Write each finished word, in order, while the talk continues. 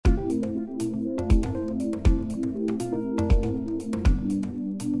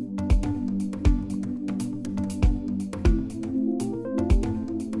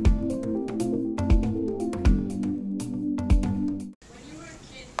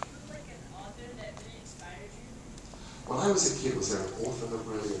when I was a kid, was there an author that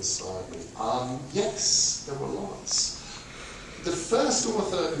really inspired me? Yes, there were lots. The first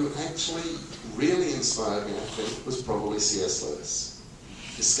author who actually really inspired me, I think, was probably C.S. Lewis.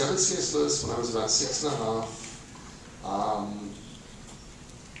 Discovered C.S. Lewis when I was about 6½,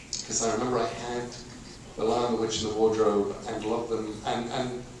 because I remember I had The Lion, the Witch, and the Wardrobe, and loved them,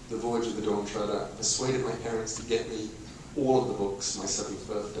 and The Voyage of the Dawn Treader. Persuaded my parents to get me all of the books for my 7th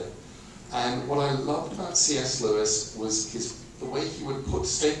birthday. And what I loved about C.S. Lewis was the way he would put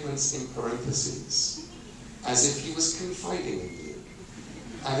statements in parentheses, as if he was confiding in you.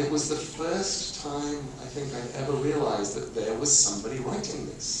 And it was the first time, I think, I'd ever realized that there was somebody writing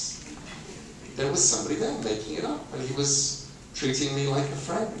this. There was somebody there making it up, and he was treating me like a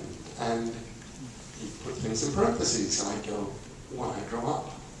friend. And he put things in parentheses, and I'd go, when I grow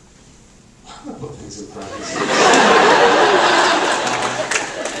up, I'm going to put things in parentheses.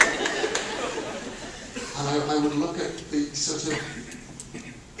 And I would look at the sort of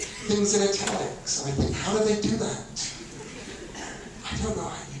things in italics, and I think, how do they do that? I don't know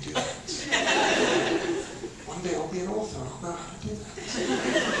how you do that. One day I'll be an author, and I'll know how to do that.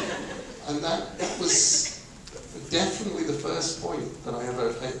 And that was definitely the first point that I ever...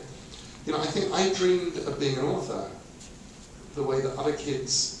 I think I dreamed of being an author the way that other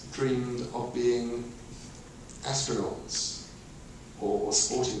kids dreamed of being astronauts or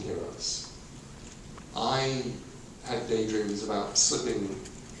sporting heroes. I had daydreams about slipping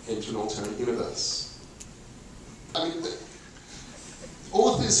into an alternate universe. I mean, the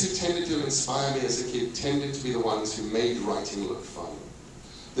authors who tended to inspire me as a kid tended to be the ones who made writing look fun.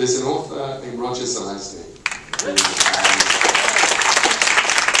 There's an author named Roger Zelazny, who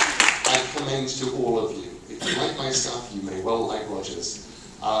I commend to all of you. If you like my stuff, you may well like Roger's.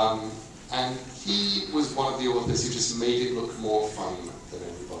 And he was one of the authors who just made it look more fun than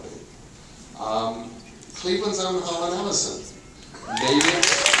anybody. Cleveland's own Harlan Ellison made it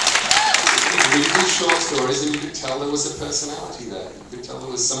really short stories, and you could tell there was a personality there. You could tell there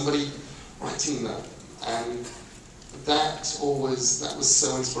was somebody writing them, and that was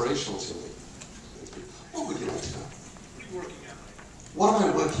so inspirational to me. What would you like to know? What are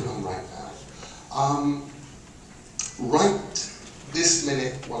you working on right now? What am I working on right now? Right this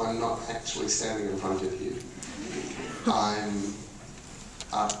minute, while I'm not actually standing in front of you,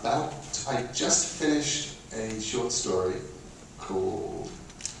 I just finished a short story called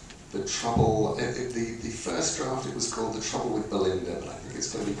The Trouble, the first draft it was called The Trouble with Belinda, but I think it's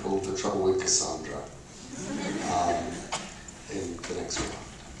going to be called The Trouble with Cassandra in the next draft.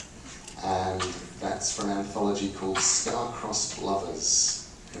 And that's for an anthology called Star-Crossed Lovers,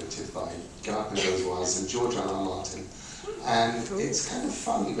 edited by Gardner Dozois and George R.R. Martin. And it's kind of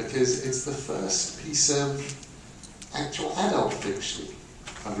fun because it's the first piece of actual adult fiction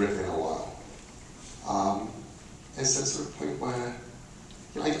I've written in a while. It's that sort of point where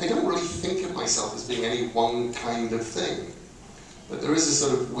I don't really think of myself as being any one kind of thing. But there is a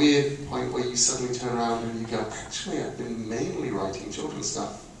sort of weird point where you suddenly turn around and you go, actually, I've been mainly writing children's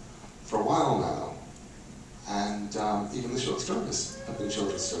stuff for a while now. And even the short stories have been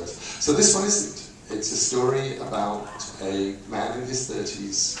children's stories. So this one isn't. It's a story about a man in his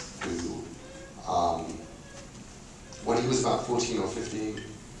 30s who, when he was about 14 or 15,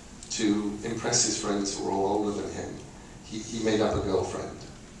 to impress his friends who were all older than him, he made up a girlfriend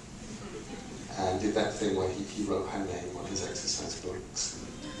and did that thing where he wrote her name on his exercise books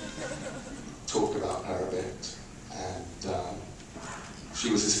and talked about her a bit. And she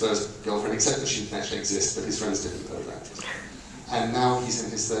was his first girlfriend, except that she didn't actually exist, but his friends didn't know that. And now he's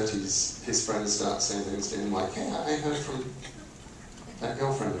in his 30s, his friends start saying things to him like, hey, I heard from that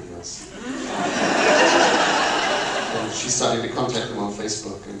girlfriend of yours. And she's starting to contact him on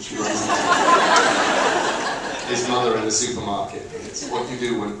Facebook, and she runs into his mother in the supermarket. And it's what you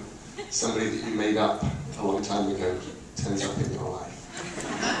do when somebody that you made up a long time ago turns up in your life.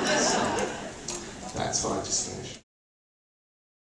 So that's what I just finished.